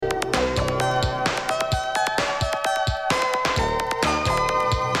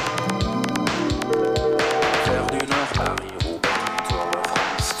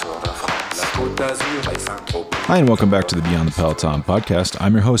Hi, and welcome back to the Beyond the Peloton podcast.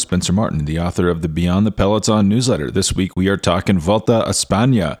 I'm your host, Spencer Martin, the author of the Beyond the Peloton newsletter. This week, we are talking Volta a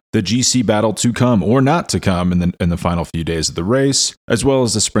España, the GC battle to come or not to come in the final few days of the race, as well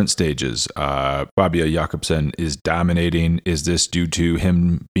as the sprint stages. Fabio Jakobsen is dominating. Is this due to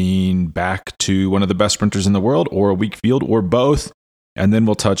him being back to one of the best sprinters in the world, or a weak field, or both? And then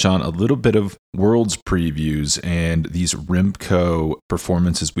we'll touch on a little bit of Worlds previews and these Remco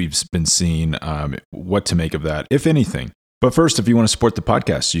performances we've been seeing, what to make of that, if anything. But first, if you want to support the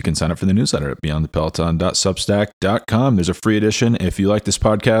podcast, you can sign up for the newsletter at beyondthepeloton.substack.com. There's a free edition. If you like this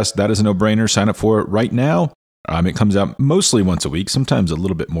podcast, that is a no-brainer. Sign up for it right now. It comes out mostly once a week, sometimes a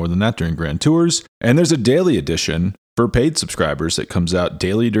little bit more than that during Grand Tours. And there's a daily edition for paid subscribers that comes out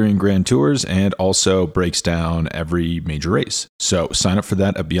daily during Grand Tours and also breaks down every major race. So sign up for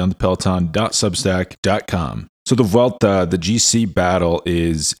that at beyondthepeloton.substack.com. So the Vuelta, the GC battle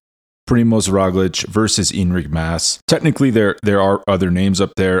is Primož Roglič versus Enric Mas. Technically, there are other names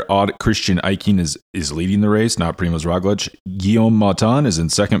up there. Odd Christian Eichen is leading the race, not Primož Roglič. Guillaume Martin is in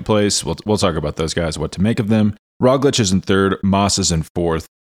second place. We'll talk about those guys, what to make of them. Roglič is in third. Mas is in fourth.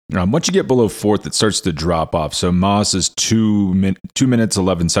 Once you get below fourth, it starts to drop off. So Mas is 2 minutes,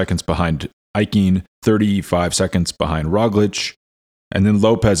 11 seconds behind Eichen, 35 seconds behind Roglič. And then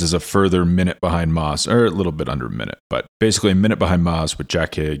Lopez is a further minute behind Mas, or a little bit under a minute, but basically a minute behind Mas with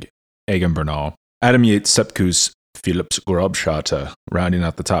Jack Haig, Egan Bernal, Adam Yates, Sepp Kuss, Philips Grobschata, rounding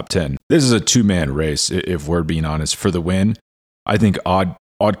out the top 10. This is a two-man race, if we're being honest, for the win. I think Odd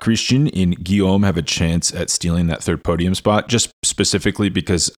Christian and Guillaume have a chance at stealing that third podium spot, just specifically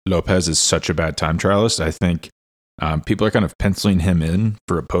because Lopez is such a bad time trialist. I think people are kind of penciling him in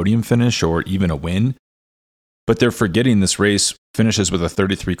for a podium finish or even a win. But they're forgetting this race finishes with a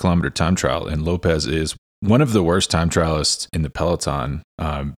 33-kilometer time trial, and Lopez is one of the worst time trialists in the peloton,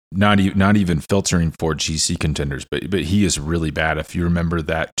 not even filtering for GC contenders, but he is really bad. If you remember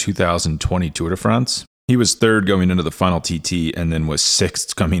that 2020 Tour de France, he was third going into the final TT and then was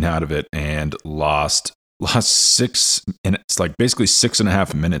sixth coming out of it and lost 6 minutes, like basically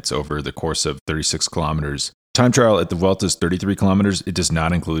 6.5 minutes over the course of 36 kilometers. Time trial at the Vuelta is 33 kilometers. It does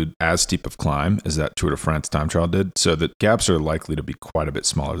not include as steep of climb as that Tour de France time trial did, so the gaps are likely to be quite a bit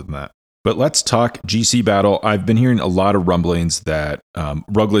smaller than that. But let's talk GC battle. I've been hearing a lot of rumblings that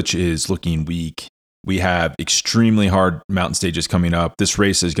Roglič is looking weak. We have extremely hard mountain stages coming up. This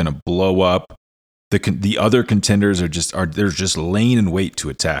race is going to blow up. The other contenders are just laying in wait to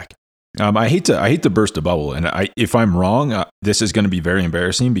attack. I hate to burst a bubble, and if I'm wrong, this is going to be very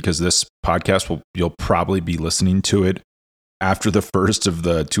embarrassing because this podcast you'll probably be listening to it after the first of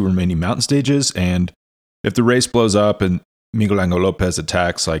the two remaining mountain stages, and if the race blows up and Miguel Angel Lopez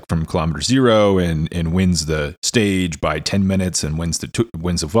attacks like from kilometer 0 and wins the stage by 10 minutes and wins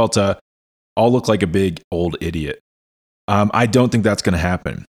the Vuelta, I'll look like a big old idiot. I don't think that's going to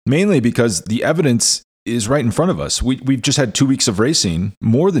happen. Mainly because the evidence is right in front of us. We've just had 2 weeks of racing,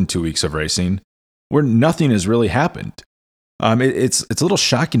 more than 2 weeks of racing, where nothing has really happened. It's a little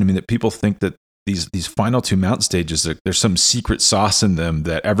shocking to me that people think that these final two mountain stages, there's some secret sauce in them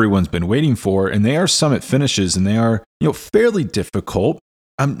that everyone's been waiting for, and they are summit finishes, and they are fairly difficult.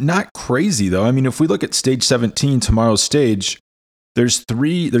 I'm not crazy though. I mean, if we look at stage 17, tomorrow's stage, there's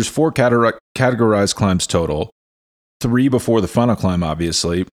 4 categorized climbs total. 3 before the final climb,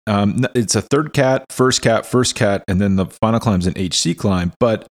 obviously. It's a third cat, first cat, and then the final climb's an HC climb.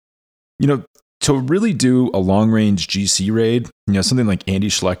 But, to really do a long-range GC raid, something like Andy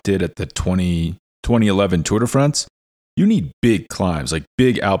Schleck did at the 2011 Tour de France, you need big climbs, like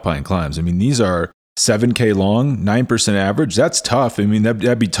big alpine climbs. I mean, these are 7K long, 9% average. That's tough. I mean,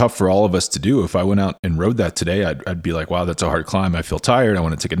 that'd be tough for all of us to do. If I went out and rode that today, I'd be like, wow, that's a hard climb. I feel tired. I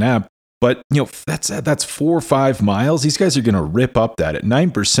want to take a nap. But, that's 4 or 5 miles. These guys are going to rip up that. At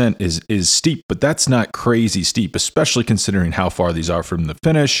 9% is steep, but that's not crazy steep, especially considering how far these are from the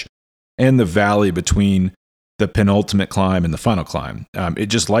finish and the valley between the penultimate climb and the final climb. It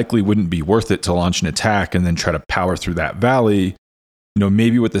just likely wouldn't be worth it to launch an attack and then try to power through that valley.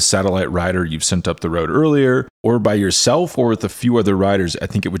 Maybe with the satellite rider you've sent up the road earlier, or by yourself, or with a few other riders. I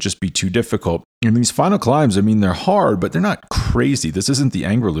think it would just be too difficult. And these final climbs, I mean, they're hard, but they're not crazy. This isn't the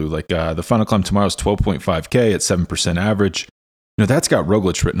Angliru. Like the final climb tomorrow is 12.5K at 7% average. That's got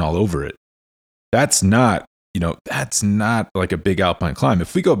Roglič written all over it. That's not like a big alpine climb.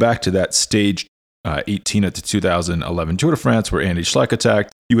 If we go back to that stage 18 at the 2011 Tour de France where Andy Schleck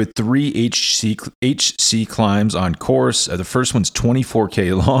attacked, you had 3 HC climbs on course. The first one's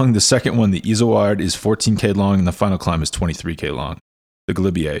 24K long. The second one, the Izoard, is 14K long, and the final climb is 23K long, the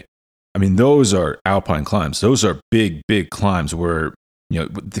Galibier. I mean, those are alpine climbs. Those are big, big climbs where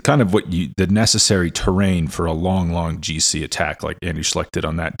the necessary terrain for a long GC attack like Andy Schleck did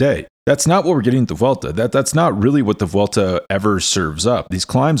on that day. That's not what we're getting at the Vuelta. That's not really what the Vuelta ever serves up. These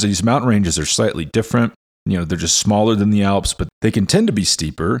climbs, these mountain ranges are slightly different. They're just smaller than the Alps, but they can tend to be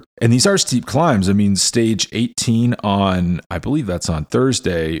steeper. And these are steep climbs. I mean, stage 18 I believe that's on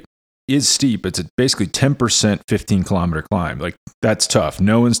Thursday, is steep. It's basically 10% 15-kilometer climb. Like, that's tough.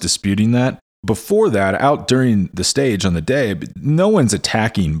 No one's disputing that. Before that, out during the stage on the day, no one's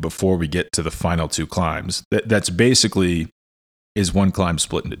attacking before we get to the final two climbs. That's basically is one climb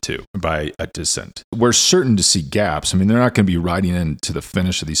split into two by a descent. We're certain to see gaps. I mean, they're not going to be riding into the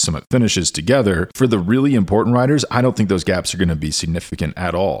finish of these summit finishes together. For the really important riders, I don't think those gaps are going to be significant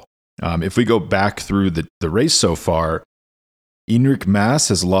at all. If we go back through the race so far, Enric Mas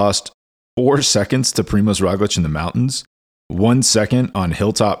has lost 4 seconds to Primoz Roglic in the mountains, 1 second on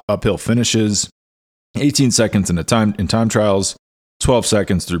hilltop uphill finishes, 18 seconds in time trials, 12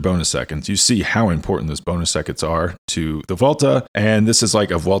 seconds through bonus seconds. You see how important those bonus seconds are to the Vuelta, and this is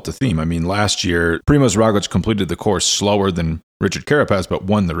like a Vuelta theme. I mean, last year, Primoz Roglic completed the course slower than Richard Carapaz, but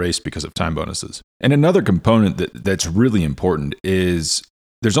won the race because of time bonuses. And another component that's really important is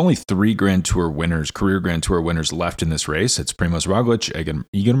there's only 3 Grand Tour winners, career Grand Tour winners left in this race. It's Primoz Roglic,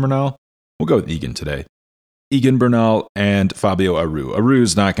 Egan Bernal. We'll go with Egan today. Egan Bernal and Fabio Aru.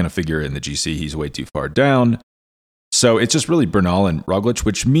 Aru's not going to figure in the GC. He's way too far down. So it's just really Bernal and Roglic,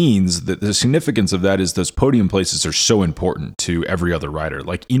 which means that the significance of that is those podium places are so important to every other rider.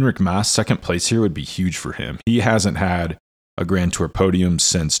 Like Enric Mas, second place here would be huge for him. He hasn't had a Grand Tour podium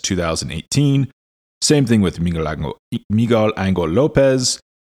since 2018. Same thing with Miguel Angel Lopez,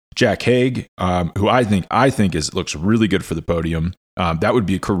 Jack Haig, who I think looks really good for the podium. That would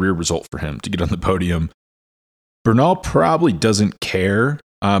be a career result for him to get on the podium. Bernal probably doesn't care,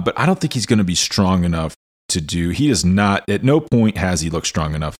 but I don't think he's going to be strong enough to do. He is not, at no point has he looked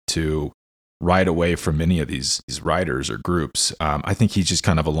strong enough to ride away from any of these riders or groups. I think he's just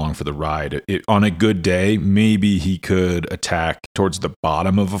kind of along for the ride. On a good day, maybe he could attack towards the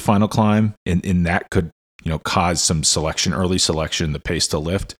bottom of a final climb, and that could cause some early selection, the pace to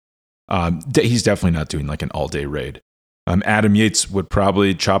lift. He's definitely not doing like an all-day raid. Adam Yates would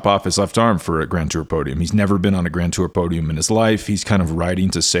probably chop off his left arm for a Grand Tour podium. He's never been on a Grand Tour podium in his life. He's kind of riding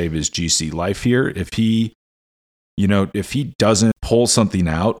to save his GC life here. If he doesn't pull something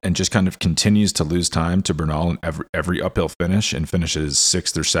out and just kind of continues to lose time to Bernal in every uphill finish and finishes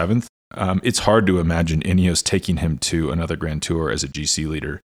 6th or 7th, it's hard to imagine Ineos taking him to another Grand Tour as a GC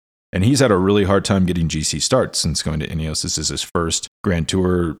leader. And he's had a really hard time getting GC starts since going to Ineos. This is his first Grand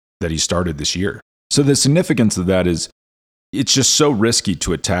Tour that he started this year. So the significance of that is it's just so risky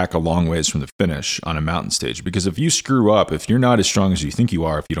to attack a long ways from the finish on a mountain stage, because if you screw up, if you're not as strong as you think you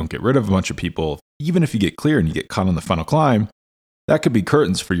are, if you don't get rid of a bunch of people, even if you get clear and you get caught on the final climb, that could be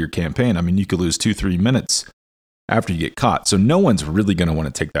curtains for your campaign. I mean, you could lose 2-3 minutes after you get caught. So no one's really going to want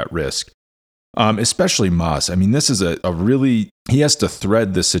to take that risk, especially Mas. I mean, this is he has to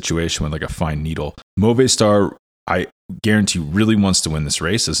thread this situation with like a fine needle. Movistar, I guarantee, really wants to win this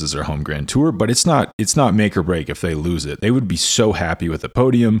race. This is their home Grand Tour, but it's not make or break if they lose it. They would be so happy with the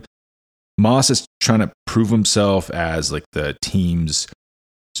podium. Mas is trying to prove himself as like the team's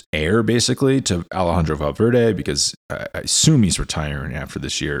heir, basically, to Alejandro Valverde, because I assume he's retiring after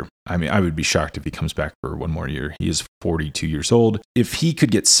this year. I mean, I would be shocked if he comes back for one more year. He is 42 years old. If he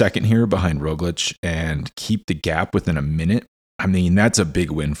could get second here behind Roglic and keep the gap within a minute, I mean, that's a big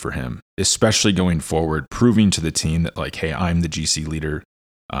win for him, especially going forward, proving to the team that, like, hey, I'm the GC leader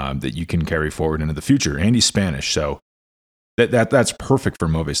that you can carry forward into the future. And he's Spanish, so that's perfect for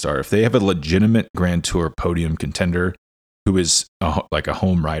Movistar. If they have a legitimate Grand Tour podium contender who is like a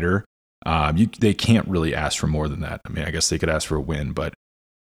home rider, they can't really ask for more than that. I mean, I guess they could ask for a win, but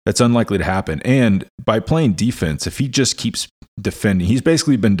that's unlikely to happen. And by playing defense, if he just keeps defending, he's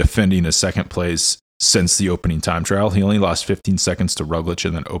basically been defending a second place since the opening time trial. He only lost 15 seconds to Roglic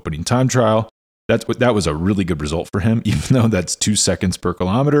in that opening time trial. That was a really good result for him, even though that's 2 seconds per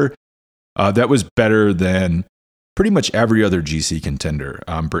kilometer. That was better than pretty much every other GC contender.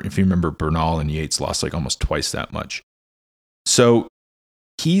 If you remember, Bernal and Yates lost like almost twice that much. So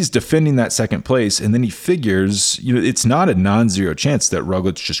he's defending that second place, and then he figures, it's not a non-zero chance that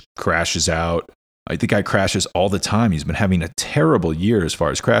Roglic just crashes out. I think the guy crashes all the time. He's been having a terrible year as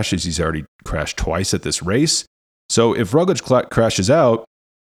far as crashes. He's already crashed twice at this race. So if Roglic crashes out,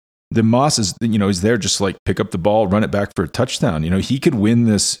 then Mas is there just like pick up the ball, run it back for a touchdown. He could win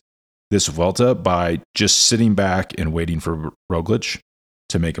this Vuelta by just sitting back and waiting for Roglic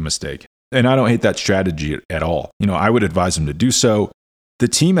to make a mistake. And I don't hate that strategy at all. I would advise him to do so. The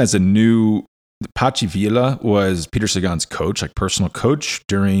team has a new Pachivila was Peter Sagan's coach, like personal coach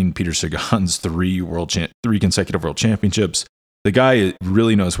during Peter Sagan's three consecutive world championships. The guy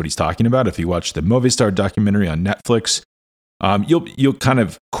really knows what he's talking about. If you watch the Movistar documentary on Netflix, you'll kind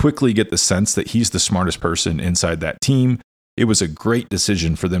of quickly get the sense that he's the smartest person inside that team. It was a great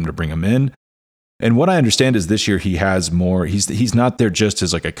decision for them to bring him in. And what I understand is this year he has more. He's not there just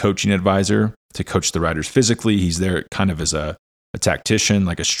as like a coaching advisor to coach the riders physically. He's there kind of as a tactician,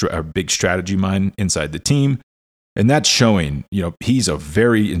 like a big strategy mind inside the team. And that's showing, he's a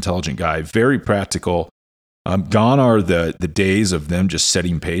very intelligent guy, very practical. Gone are the days of them just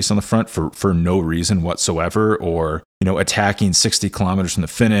setting pace on the front for no reason whatsoever, or attacking 60 kilometers from the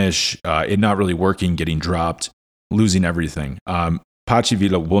finish, it not really working, getting dropped, losing everything.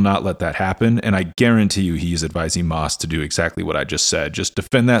 Pachivila will not let that happen, and I guarantee you he's advising Mas to do exactly what I just said. Just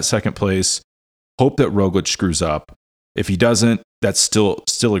defend that second place, hope that Roglic screws up. If he doesn't, that's still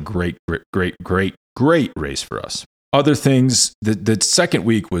a great race for us. Other things, the second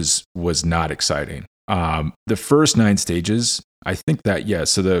week was not exciting. The first 9 stages, I think that,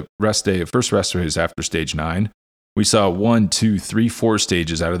 so the first rest day is after stage 9. We saw 1, 2, 3, 4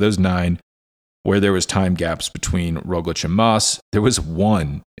 stages out of those 9 where there was time gaps between Roglic and Mas. There was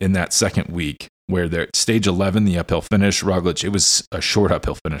one in that second week where stage 11, the uphill finish, Roglic, it was a short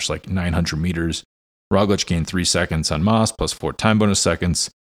uphill finish, like 900 meters. Roglic gained 3 seconds on Mas plus 4 time bonus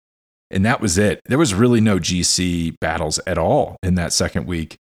seconds. And that was it. There was really no GC battles at all in that second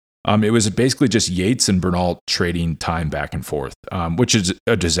week. It was basically just Yates and Bernal trading time back and forth, which is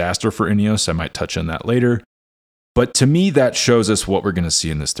a disaster for Ineos. I might touch on that later. But to me, that shows us what we're going to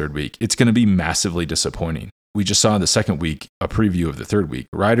see in this third week. It's going to be massively disappointing. We just saw in the second week a preview of the third week.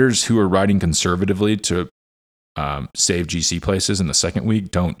 Riders who are riding conservatively to save GC places in the second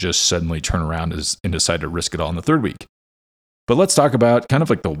week don't just suddenly turn around and decide to risk it all in the third week. But let's talk about kind of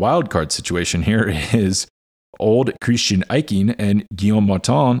like the wild card situation here is old Christian Eiking and Guillaume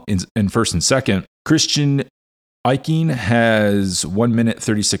Martin in first and second. Christian Eiking has 1 minute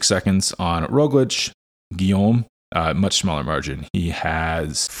 36 seconds on Roglic. Guillaume, much smaller margin. He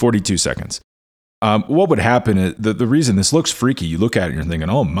has 42 seconds. What would happen is the reason this looks freaky, you look at it and you're thinking,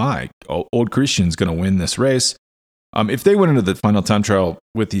 oh my, old Christian's going to win this race. If they went into the final time trial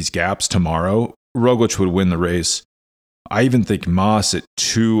with these gaps tomorrow, Roglic would win the race. I even think Mas at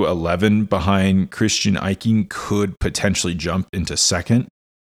 2:11 behind Christian Eiking could potentially jump into second,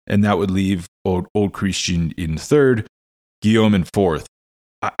 and that would leave old Christian in third, Guillaume in fourth.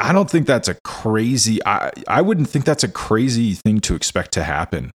 I don't think that's a crazy. I wouldn't think that's a crazy thing to expect to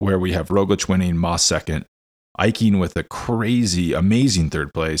happen, where we have Roglic winning, Mas second, Eiking with a crazy, amazing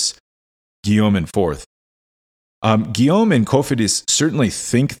third place, Guillaume in fourth. Guillaume and Cofidis certainly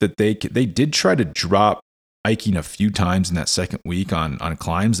think that they did try to drop Eiking a few times in that second week on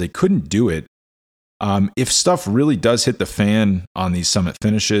climbs. They couldn't do it. If stuff really does hit the fan on these summit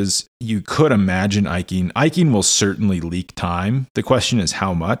finishes, you could imagine Eiking will certainly leak time. The question is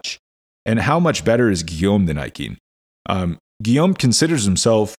how much, and how much better is Guillaume than Eiking? Guillaume considers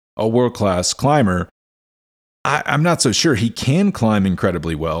himself a world-class climber. I'm not so sure. He can climb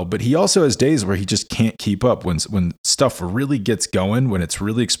incredibly well, but he also has days where he just can't keep up. When stuff really gets going, when it's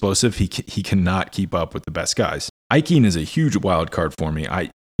really explosive, he cannot keep up with the best guys. Eiking is a huge wild card for me.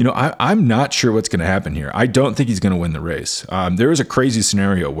 I'm not sure what's going to happen here. I don't think he's going to win the race. There is a crazy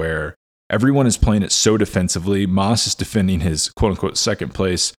scenario where everyone is playing it so defensively. Mas is defending his quote-unquote second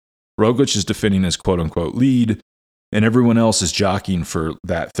place. Roglic is defending his quote-unquote lead. And everyone else is jockeying for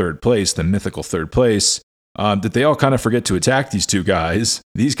that third place, the mythical third place. That they all kind of forget to attack these two guys.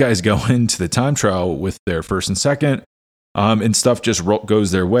 These guys go into the time trial with their first and second, and stuff just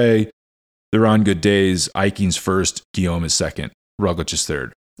goes their way. They're on good days. Eiking's first, Guillaume is second, Roglic is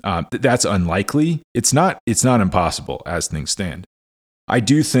third. That's unlikely. It's not impossible as things stand. I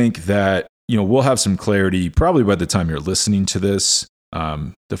do think that we'll have some clarity probably by the time you're listening to this.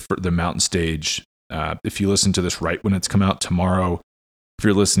 The mountain stage. If you listen to this right when it's come out tomorrow, if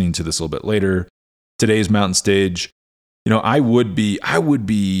you're listening to this a little bit later. Today's mountain stage, I would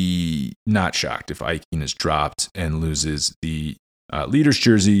be not shocked if Eiking is dropped and loses the leader's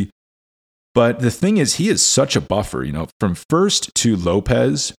jersey. But the thing is, he is such a buffer. From first to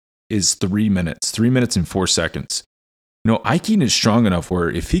Lopez is 3 minutes and 4 seconds. Eiking is strong enough where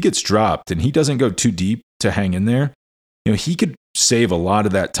if he gets dropped and he doesn't go too deep to hang in there, he could save a lot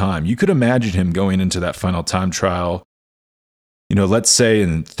of that time. You could imagine him going into that final time trial. Let's say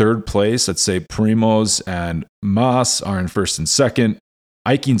in third place, let's say Primoz and Mas are in first and second.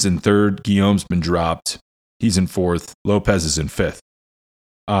 Eiking's in third. Guillaume's been dropped. He's in fourth. Lopez is in fifth.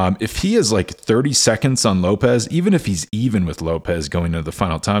 If he is like 30 seconds on Lopez, even if he's even with Lopez going into the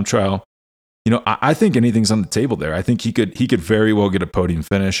final time trial, I think anything's on the table there. I think he could very well get a podium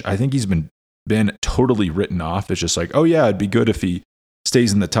finish. I think he's been totally written off. It's just like, oh yeah, it'd be good if he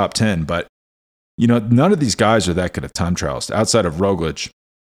stays in the top 10. But none of these guys are that good at time trials outside of Roglic.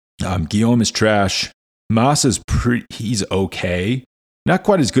 Guillaume is trash. Mas is he's okay, not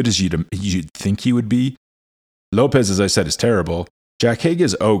quite as good as you'd think he would be. Lopez, as I said, is terrible. Jack Haig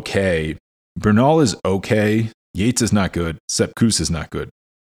is okay. Bernal is okay. Yates is not good. Sepp Kuss is not good.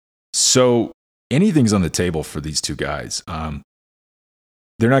 So anything's on the table for these two guys.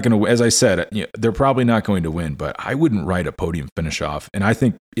 They're not going to, as I said, they're probably not going to win, but I wouldn't write a podium finish off. And I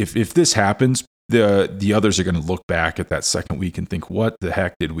think if this happens, the others are going to look back at that second week and think, what the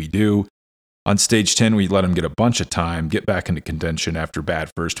heck did we do? On stage 10, we let them get a bunch of time, get back into contention after bad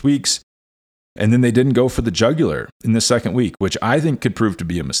first weeks. And then they didn't go for the jugular in the second week, which I think could prove to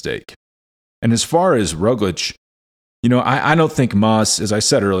be a mistake. And as far as Roglic, I don't think Mas, as I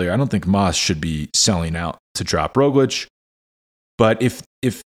said earlier, I don't think Mas should be selling out to drop Roglic. But if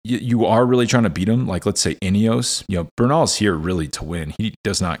you are really trying to beat him, like let's say Ineos, Bernal's here really to win. He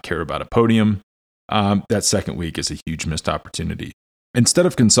does not care about a podium. That second week is a huge missed opportunity. Instead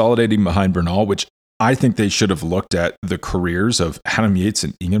of consolidating behind Bernal, which I think they should have looked at the careers of Adam Yates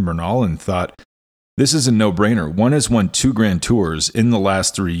and Egan Bernal and thought, this is a no-brainer. One has won 2 Grand Tours in the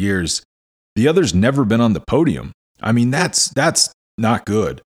last 3 years. The other's never been on the podium. I mean, that's not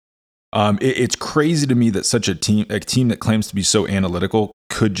good. It's crazy to me that such a team that claims to be so analytical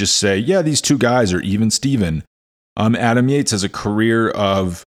could just say, yeah, these two guys are even Steven. Adam Yates has a career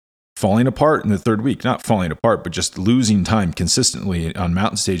of falling apart in the third week, not falling apart, but just losing time consistently on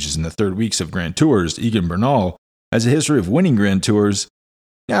mountain stages in the third weeks of Grand Tours. Egan Bernal has a history of winning Grand Tours.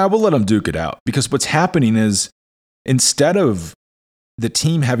 Yeah, we'll let him duke it out, because what's happening is instead of the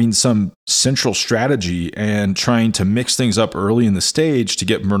team having some central strategy and trying to mix things up early in the stage to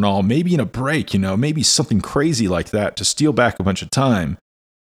get Bernal maybe in a break, maybe something crazy like that to steal back a bunch of time.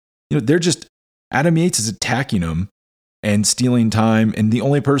 They're just, Adam Yates is attacking him and stealing time. And the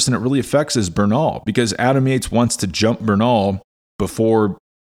only person it really affects is Bernal, because Adam Yates wants to jump Bernal before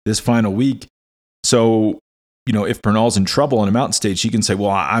this final week. So, if Bernal's in trouble on a mountain stage, he can say,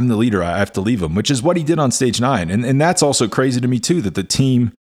 well, I'm the leader, I have to leave him, which is what he did on stage 9. And that's also crazy to me too, that the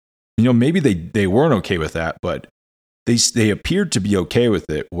team, maybe they weren't okay with that, but they appeared to be okay with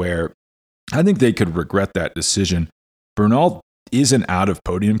it, where I think they could regret that decision. Bernal isn't out of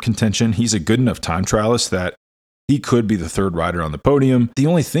podium contention. He's a good enough time trialist that he could be the third rider on the podium. The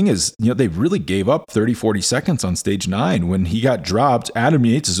only thing is, they really gave up 30, 40 seconds on stage 9. When he got dropped, Adam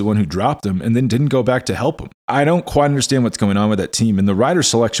Yates is the one who dropped him and then didn't go back to help him. I don't quite understand what's going on with that team. And the rider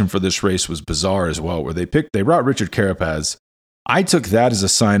selection for this race was bizarre as well, where they brought Richard Carapaz. I took that as a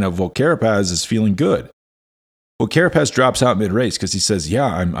sign of, well, Carapaz is feeling good. Well, Carapaz drops out mid-race because he says, yeah,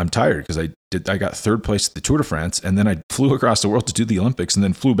 I'm tired because I got third place at the Tour de France, and then I flew across the world to do the Olympics, and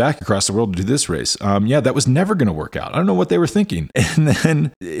then flew back across the world to do this race. That was never going to work out. I don't know what they were thinking. And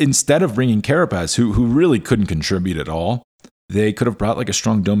then instead of bringing Carapaz, who really couldn't contribute at all, they could have brought like a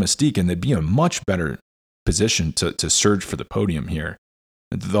strong domestique, and they'd be in a much better position to surge for the podium here.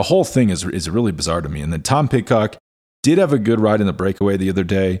 The whole thing is really bizarre to me. And then Tom Pidcock did have a good ride in the breakaway the other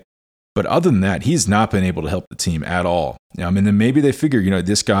day. But other than that, he's not been able to help the team at all. And then maybe they figure,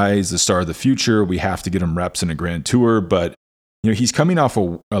 this guy is the star of the future. We have to get him reps in a Grand Tour. But, he's coming off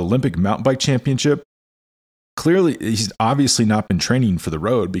an Olympic mountain bike championship. Clearly, he's obviously not been training for the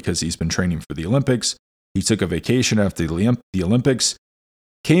road because he's been training for the Olympics. He took a vacation after the Olympics,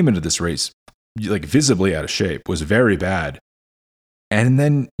 came into this race like visibly out of shape, was very bad. And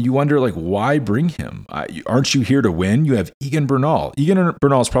then you wonder, why bring him? Aren't you here to win? You have Egan Bernal. Egan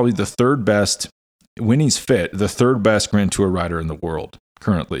Bernal is probably the third best, when he's fit, the third best Grand Tour rider in the world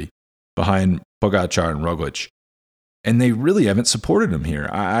currently, behind Pogačar and Roglic. And they really haven't supported him here.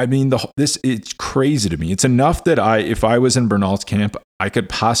 It's crazy to me. It's enough that if I was in Bernal's camp, I could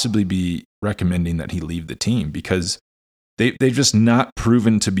possibly be recommending that he leave the team, because they've just not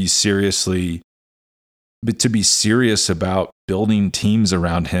proven to be serious about building teams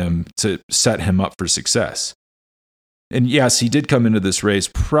around him to set him up for success. And yes, he did come into this race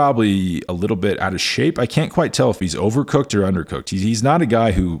probably a little bit out of shape. I can't quite tell if he's overcooked or undercooked. He's not a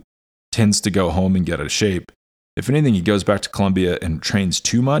guy who tends to go home and get out of shape. If anything, he goes back to Colombia and trains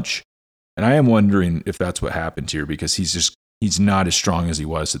too much. And I am wondering if that's what happened here, because he's not as strong as he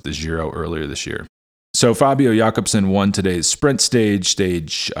was at the Giro earlier this year. So Fabio Jakobsen won today's sprint stage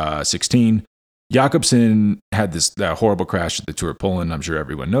 16. Jakobsen had that horrible crash at the Tour of Poland. I'm sure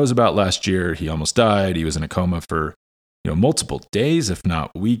everyone knows about last year. He almost died. He was in a coma for multiple days, if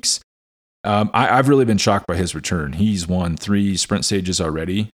not weeks. I've really been shocked by his return. He's won 3 sprint stages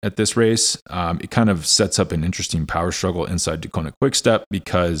already at this race. It kind of sets up an interesting power struggle inside Deceuninck Quick-Step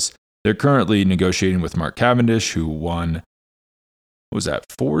because they're currently negotiating with Mark Cavendish, who won, what was that,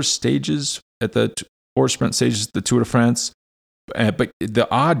 4 stages at the 4 sprint stages at the Tour de France. But the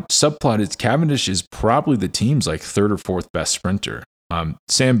odd subplot is Cavendish is probably the team's like 3rd or 4th best sprinter.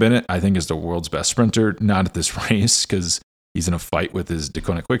 Sam Bennett, I think, is the world's best sprinter, not at this race because he's in a fight with his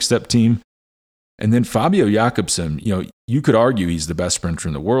Deceuninck Quick-Step team. And then Fabio Jakobsen, you could argue he's the best sprinter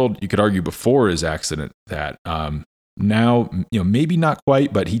in the world. You could argue before his accident that now, maybe not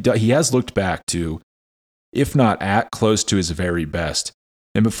quite, but he has looked back to, if not at, close to his very best.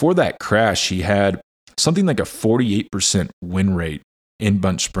 And before that crash, he had something like a 48% win rate in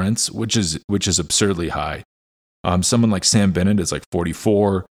bunch sprints, which is absurdly high. Someone like Sam Bennett is like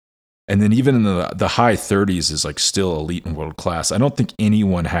 44. And then even in the high 30s is like still elite and world class. I don't think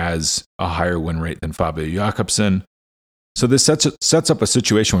anyone has a higher win rate than Fabio Jakobsen. So this sets up a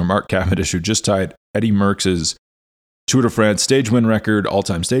situation where Mark Cavendish, who just tied Eddie Merckx's Tour de France stage win record,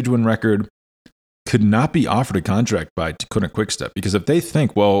 all-time stage win record, could not be offered a contract by Deceuninck Quick-Step. Because if they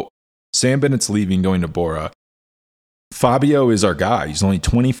think, well, Sam Bennett's leaving, going to Bora, Fabio is our guy. He's only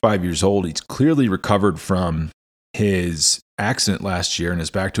 25 years old. He's clearly recovered from his accident last year and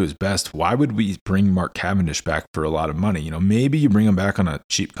is back to his best. Why would we bring Mark Cavendish back for a lot of money? Maybe you bring him back on a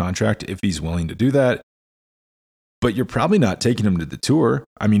cheap contract if he's willing to do that, but you're probably not taking him to the Tour.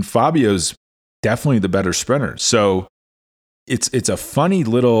 I mean, Fabio's definitely the better sprinter. So it's a funny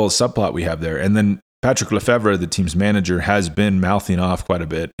little subplot we have there. And then Patrick Lefevere, the team's manager, has been mouthing off quite a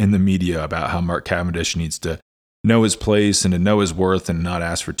bit in the media about how Mark Cavendish needs to know his place and to know his worth and not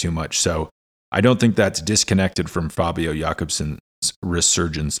ask for too much. So I don't think that's disconnected from Fabio Jakobsen's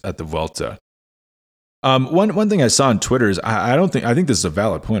resurgence at the Vuelta. One thing I saw on Twitter is I think this is a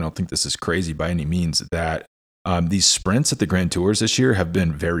valid point. I don't think this is crazy by any means that these sprints at the Grand Tours this year have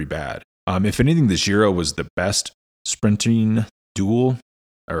been very bad. If anything, the Giro was the best sprinting duel,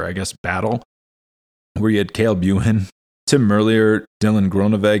 or I guess battle, where you had Caleb Ewan, Tim Merlier, Dylan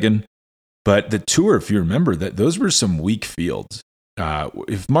Groenewegen. But the Tour, if you remember, that those were some weak fields.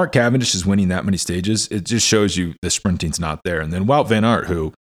 If Mark Cavendish is winning that many stages, it just shows you the sprinting's not there. And then Wout van Aert,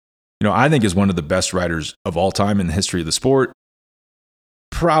 who, I think is one of the best riders of all time in the history of the sport.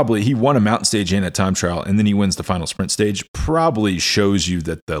 Probably he won a mountain stage and a time trial, and then he wins the final sprint stage. Probably shows you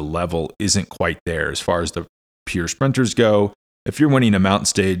that the level isn't quite there as far as the pure sprinters go. If you're winning a mountain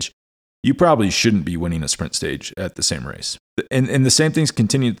stage, you probably shouldn't be winning a sprint stage at the same race. And the same things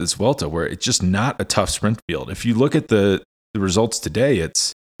continue at this Vuelta, where it's just not a tough sprint field. If you look at the results today,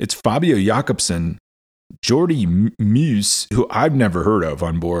 it's Fabio Jakobsen, Jordi Meus, who I've never heard of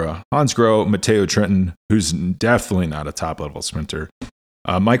on Bora, Hans Grohe, Matteo Trentin, who's definitely not a top-level sprinter,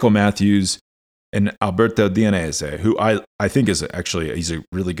 Michael Matthews, and Alberto Dienese, who I think is actually, he's a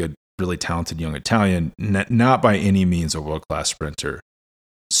really good, really talented young Italian, not by any means a world-class sprinter.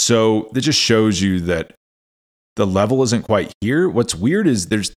 So that just shows you that the level isn't quite here. What's weird is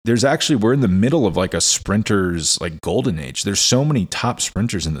there's actually, we're in the middle of like a sprinter's like golden age. There's so many top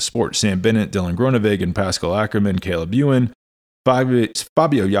sprinters in the sport. Sam Bennett, Dylan Groenewegen, Pascal Ackermann, Caleb Ewan,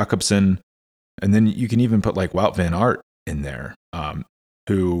 Fabio Jakobsen, and then you can even put like Wout van Aert in there,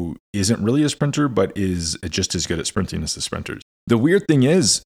 who isn't really a sprinter, but is just as good at sprinting as the sprinters. The weird thing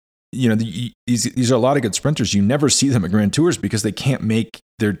is, these are a lot of good sprinters. You never see them at Grand Tours because they can't make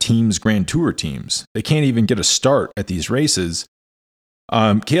their teams Grand Tour teams. They can't even get a start at these races.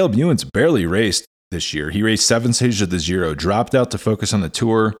 Caleb Ewan's barely raced this year. He raced 7 stages of the Giro, dropped out to focus on the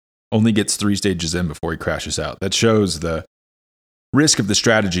Tour, only gets 3 stages in before he crashes out. That shows the risk of the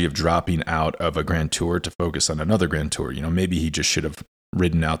strategy of dropping out of a Grand Tour to focus on another Grand Tour. Maybe he just should have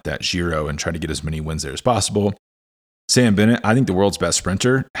ridden out that Giro and tried to get as many wins there as possible. Sam Bennett, I think the world's best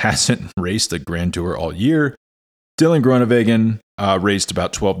sprinter, hasn't raced a Grand Tour all year. Dylan Groenewegen raced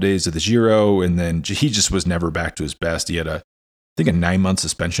about 12 days of the Giro, and then he just was never back to his best. He had a 9-month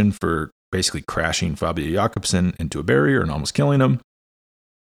suspension for basically crashing Fabio Jakobsen into a barrier and almost killing him.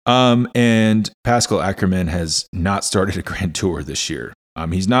 And Pascal Ackermann has not started a Grand Tour this year.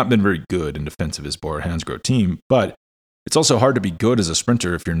 He's not been very good in defense of his Bora Hansgrohe team, but it's also hard to be good as a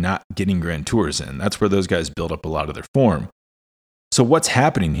sprinter if you're not getting Grand Tours in. That's where those guys build up a lot of their form. So what's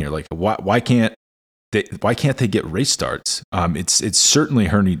happening here? Like, why can't they get race starts? It's certainly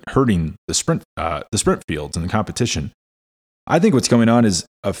hurting the sprint fields and the competition. I think what's going on is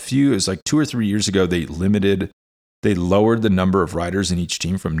like 2 or 3 years ago, they lowered the number of riders in each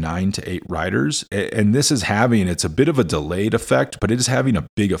team from 9 to 8 riders. And this is it's a bit of a delayed effect, but it is having a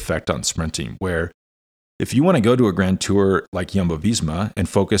big effect on sprinting, where if you want to go to a Grand Tour like Jumbo-Visma and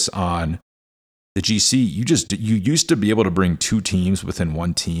focus on the GC, you used to be able to bring 2 teams within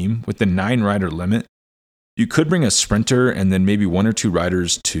one team. With the 9-rider limit, you could bring a sprinter and then maybe 1 or 2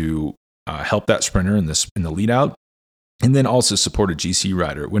 riders to help that sprinter in the lead out, and then also support a GC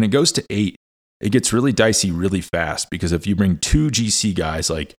rider. When it goes to 8, it gets really dicey really fast, because if you bring 2 GC guys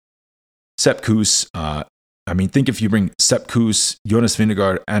like Sepp Kuss, think if you bring Sepp Kuss, Jonas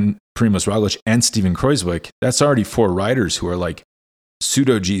Vingegaard, and Primoz Roglic and Steven Kruijswijk, that's already 4 riders who are like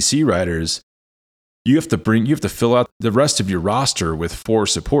pseudo GC riders. You have to fill out the rest of your roster with 4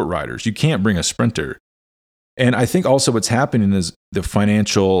 support riders. You can't bring a sprinter. And I think also what's happening is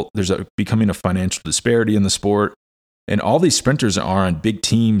there's becoming a financial disparity in the sport. And all these sprinters are on big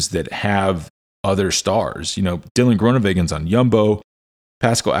teams that have other stars. Dylan Groeneweghen's on Jumbo,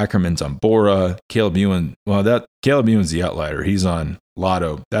 Pascal Ackermann's on Bora, Caleb Ewan. Well, Caleb Ewan's the outlier. He's on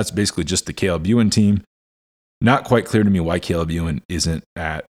Lotto. That's basically just the Caleb Ewan team. Not quite clear to me why Caleb Ewan isn't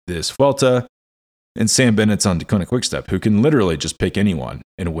at this Vuelta. And Sam Bennett's on Deceuninck Quickstep, who can literally just pick anyone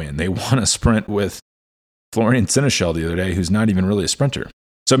and win. They won a sprint with Florian Seneschal the other day, who's not even really a sprinter.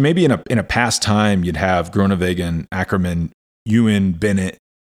 So maybe in a past time, you'd have Groenewegen, Ackermann, Ewan, Bennett,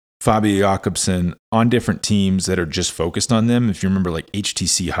 Fabio Jakobsen on different teams that are just focused on them. If you remember, like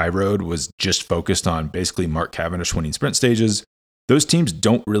HTC High Road was just focused on basically Mark Cavendish winning sprint stages. Those teams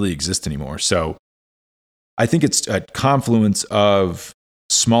don't really exist anymore. So I think it's a confluence of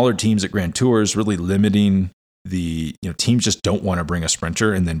smaller teams at Grand Tours really limiting teams just don't want to bring a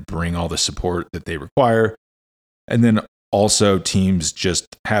sprinter and then bring all the support that they require. And then also teams just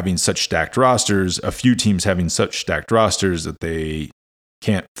having such stacked rosters, a few teams having such stacked rosters that they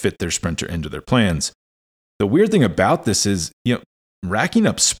can't fit their sprinter into their plans. The weird thing about this is, racking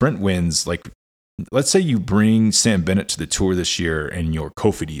up sprint wins, like let's say you bring Sam Bennett to the Tour this year and you're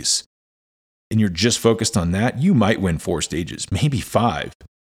Cofidis, and you're just focused on that, you might win 4 stages, maybe 5.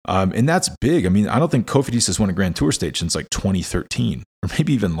 And that's big. I don't think Cofidis has won a Grand Tour stage since like 2013, or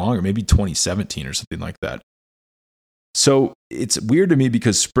maybe even longer, maybe 2017 or something like that. So it's weird to me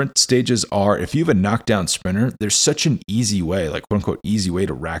because sprint stages are, if you have a knockdown sprinter, there's such an easy way, like quote unquote easy way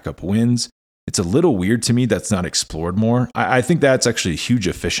to rack up wins. It's a little weird to me that's not explored more. I think that's actually a huge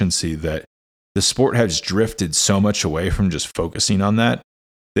efficiency that the sport has drifted so much away from just focusing on that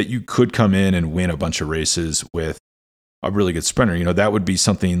you could come in and win a bunch of races with a really good sprinter. That would be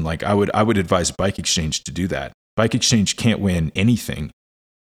something like I would advise Bike Exchange to do that. Bike Exchange can't win anything.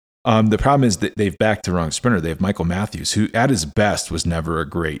 The problem is that they've backed the wrong sprinter. They have Michael Matthews, who at his best was never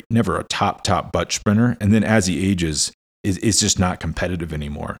a top butt sprinter. And then as he ages, is just not competitive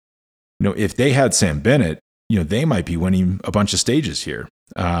anymore. If they had Sam Bennett, they might be winning a bunch of stages here.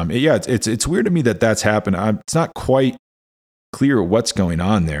 It's weird to me that that's happened. It's not quite clear what's going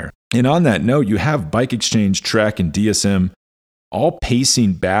on there. And on that note, you have Bike Exchange, Trek, and DSM all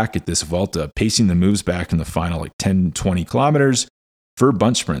pacing back at this Vuelta, pacing the moves back in the final like 10, 20 kilometers for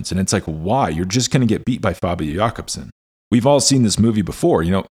bunch sprints. And it's like, why? You're just going to get beat by Fabio Jakobsen. We've all seen this movie before.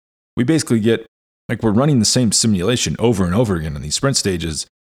 We basically get, like, we're running the same simulation over and over again in these sprint stages,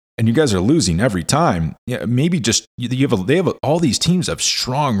 and you guys are losing every time. Yeah, maybe just, they have all these teams have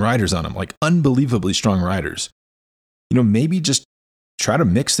strong riders on them, like unbelievably strong riders. Maybe just try to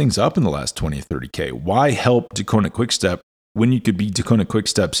mix things up in the last 20 or 30K. Why help Deceuninck Quickstep when you could be Deceuninck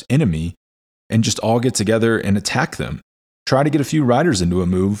Quickstep's enemy and just all get together and attack them? Try to get a few riders into a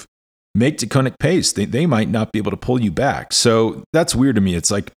move, make Deceuninck pace. They might not be able to pull you back. So that's weird to me.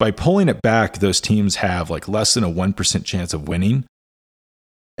 It's like by pulling it back, those teams have like less than a 1% chance of winning.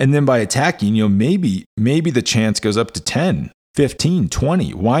 And then by attacking, maybe the chance goes up to 10, 15,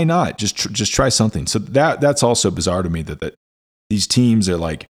 20. Why not? Just try something. So that's also bizarre to me that these teams are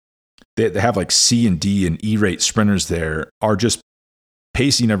like, they have like C and D and E rate sprinters there are just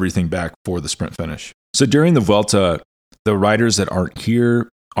pacing everything back for the sprint finish. So during the Vuelta, the riders that aren't here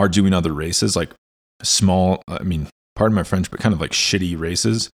are doing other races, like small, pardon my French, but kind of like shitty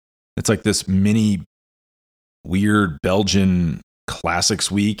races. It's like this mini weird Belgian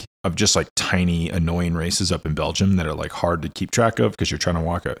classics week of just like tiny annoying races up in Belgium that are like hard to keep track of because you're trying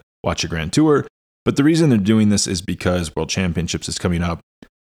to watch a Grand Tour. But the reason they're doing this is because World Championships is coming up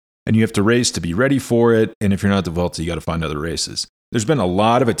and you have to race to be ready for it. And if you're not at the Vuelta, you got to find other races. There's been a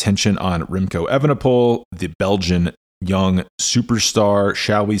lot of attention on Remco Evenepoel, the Belgian young superstar,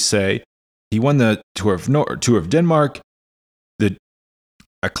 shall we say. He won the Tour of Denmark,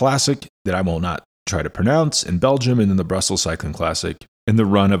 a classic that I will not try to pronounce in Belgium, and then the Brussels Cycling Classic in the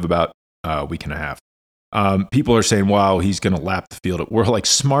run of about a week and a half. People are saying, wow, he's going to lap the field. We're like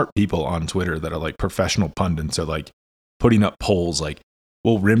smart people on Twitter that are like professional pundits are like putting up polls like,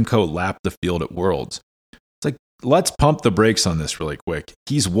 will Remco lap the field at Worlds? It's like, let's pump the brakes on this really quick.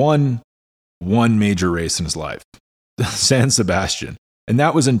 He's won one major race in his life, San Sebastian. And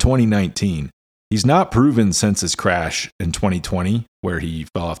that was in 2019. He's not proven since his crash in 2020, where he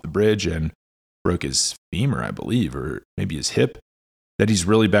fell off the bridge and broke his femur, I believe, or maybe his hip, that he's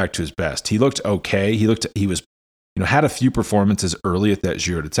really back to his best. He looked okay. He was, had a few performances early at that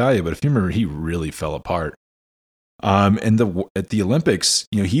Giro d'Italia, but if you remember, he really fell apart. And at the Olympics,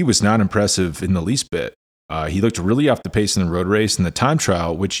 he was not impressive in the least bit. He looked really off the pace in the road race and the time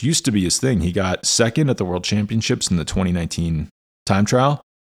trial, which used to be his thing. He got second at the World Championships in the 2019 time trial.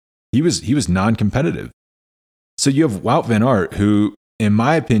 He was non-competitive. So you have Wout van Aert, who, in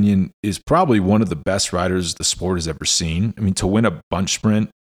my opinion, is probably one of the best riders the sport has ever seen. I mean, to win a bunch sprint,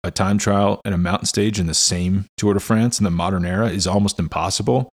 a time trial, and a mountain stage in the same Tour de France in the modern era is almost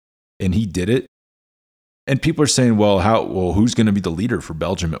impossible. And he did it. And people are saying, who's going to be the leader for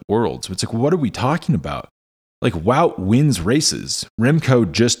Belgium at Worlds? It's like, what are we talking about? Like, Wout wins races.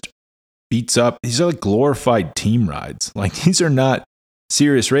 Remco just beats up. These are like glorified team rides. Like, these are not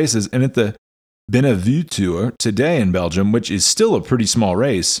serious races. And at the Benevue Tour today in Belgium, which is still a pretty small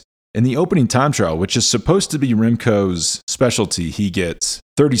race, in the opening time trial, which is supposed to be Remco's specialty, he gets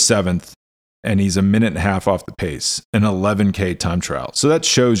 37th, and he's a minute and a half off the pace, an 11K time trial. So that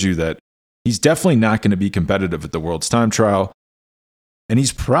shows you that he's definitely not going to be competitive at the World's time trial, and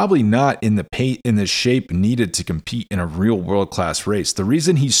he's probably not in the shape needed to compete in a real world-class race. The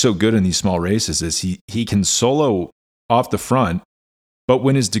reason he's so good in these small races is he can solo off the front, but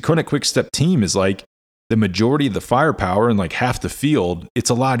when his Deceuninck Quick-Step team is like the majority of the firepower and like half the field, it's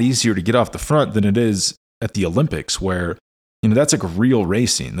a lot easier to get off the front than it is at the Olympics, where that's like real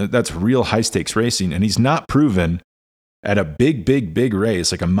racing. That's real high-stakes racing, and he's not proven at a big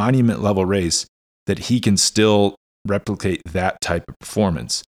race, like a monument level race, that he can still replicate that type of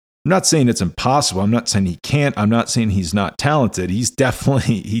performance. I'm not saying it's impossible. I'm not saying he can't. I'm not saying he's not talented. He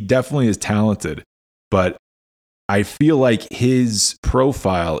definitely is talented, but I feel like his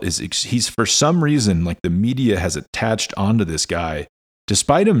profile he's for some reason, like the media has attached onto this guy,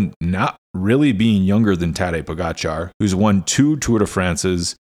 despite him not really being younger than Tadej Pogacar, who's won 2 Tour de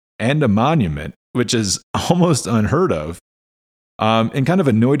France's and a monument, which is almost unheard of, and kind of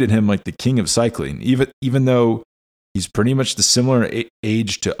anointed him like the king of cycling, even though he's pretty much the similar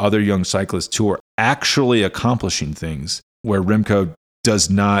age to other young cyclists who are actually accomplishing things, where Remco does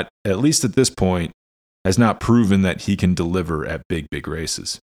not, at least at this point, has not proven that he can deliver at big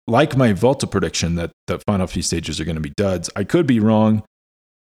races. Like my Volta prediction that the final few stages are going to be duds, I could be wrong,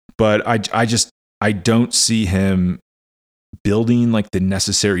 but I don't see him building like the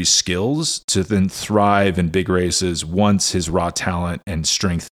necessary skills to then thrive in big races once his raw talent and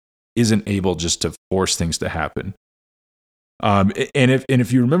strength isn't able just to force things to happen. And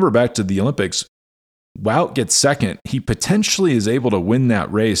if you remember back to the Olympics, Wout gets second. He potentially is able to win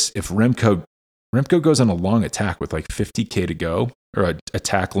that race if Remco goes on a long attack with like 50K to go, or an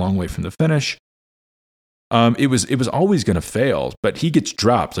attack long way from the finish. It was always going to fail, but he gets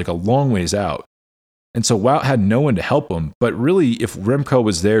dropped like a long ways out. And so Wout had no one to help him. But really, if Remco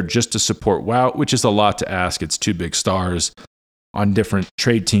was there just to support Wout, which is a lot to ask, it's 2 big stars on different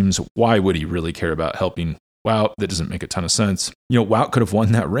trade teams, why would he really care about helping Wout? That doesn't make a ton of sense. Wout could have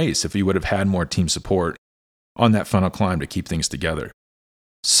won that race if he would have had more team support on that final climb to keep things together.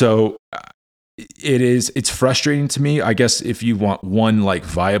 So it's frustrating to me. I guess if you want one like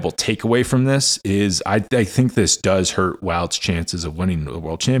viable takeaway from this is I think this does hurt Wout's chances of winning the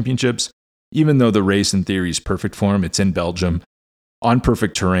World Championships. Even though the race in theory is perfect for him, it's in Belgium on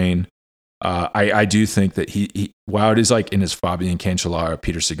perfect terrain. I do think that Wout is like in his Fabian Cancellara,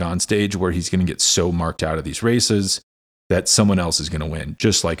 Peter Sagan stage, where he's going to get so marked out of these races that someone else is going to win,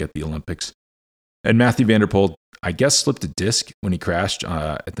 just like at the Olympics. And Mathieu van der Poel, I guess, slipped a disc when he crashed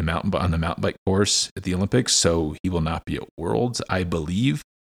on the mountain bike course at the Olympics, so he will not be at Worlds, I believe,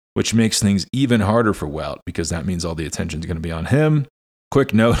 which makes things even harder for Wout because that means all the attention is going to be on him.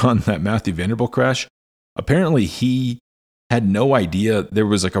 Quick note on that Mathieu van der Poel crash. Apparently, he had no idea there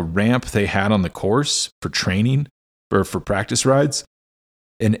was like a ramp they had on the course for training or for practice rides.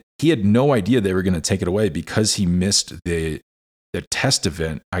 And he had no idea they were going to take it away because he missed the test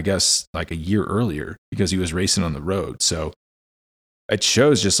event, I guess, like a year earlier because he was racing on the road. So it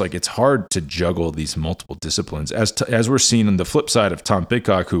shows just like it's hard to juggle these multiple disciplines. As we're seeing on the flip side of Tom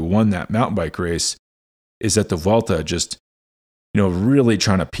Pidcock, who won that mountain bike race, is that the Vuelta just, really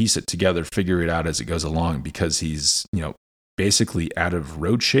trying to piece it together, figure it out as it goes along because he's, basically out of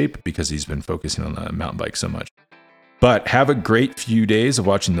road shape because he's been focusing on the mountain bike so much. But have a great few days of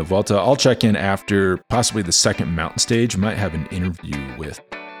watching the Vuelta. I'll check in after possibly the second mountain stage. Might have an interview with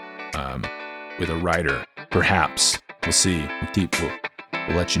a rider, perhaps. We'll see. We'll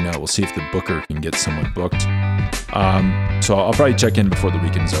we'll let you know. We'll see if the booker can get someone booked. So I'll probably check in before the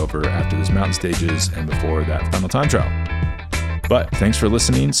weekend's over, after those mountain stages and before that final time trial. But thanks for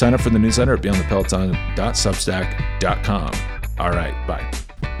listening. Sign up for the newsletter at beyondthepeloton.substack.com. All right, bye.